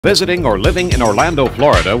Visiting or living in Orlando,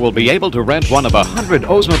 Florida will be able to rent one of 100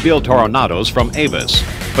 Oldsmobile Toronados from Avis.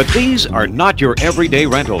 But these are not your everyday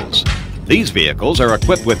rentals. These vehicles are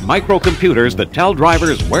equipped with microcomputers that tell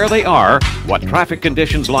drivers where they are, what traffic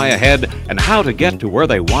conditions lie ahead, and how to get to where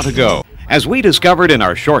they want to go. As we discovered in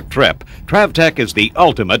our short trip, Travtech is the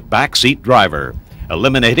ultimate backseat driver,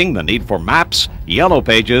 eliminating the need for maps, yellow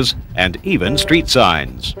pages, and even street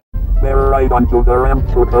signs. Bear right onto the ramp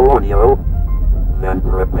to Colonial, then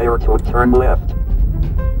prepare to turn left.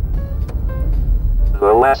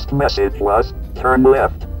 The last message was, turn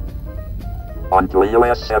left onto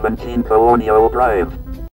US 17 Colonial Drive.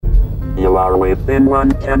 You are within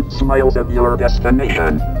 1/10 miles of your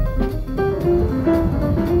destination.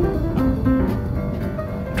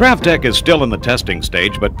 Travtech is still in the testing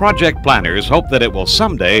stage, but project planners hope that it will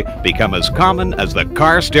someday become as common as the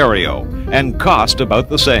car stereo and cost about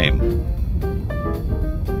the same.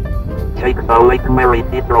 Take the Lake Mary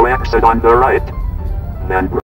Pedro exit on the right, then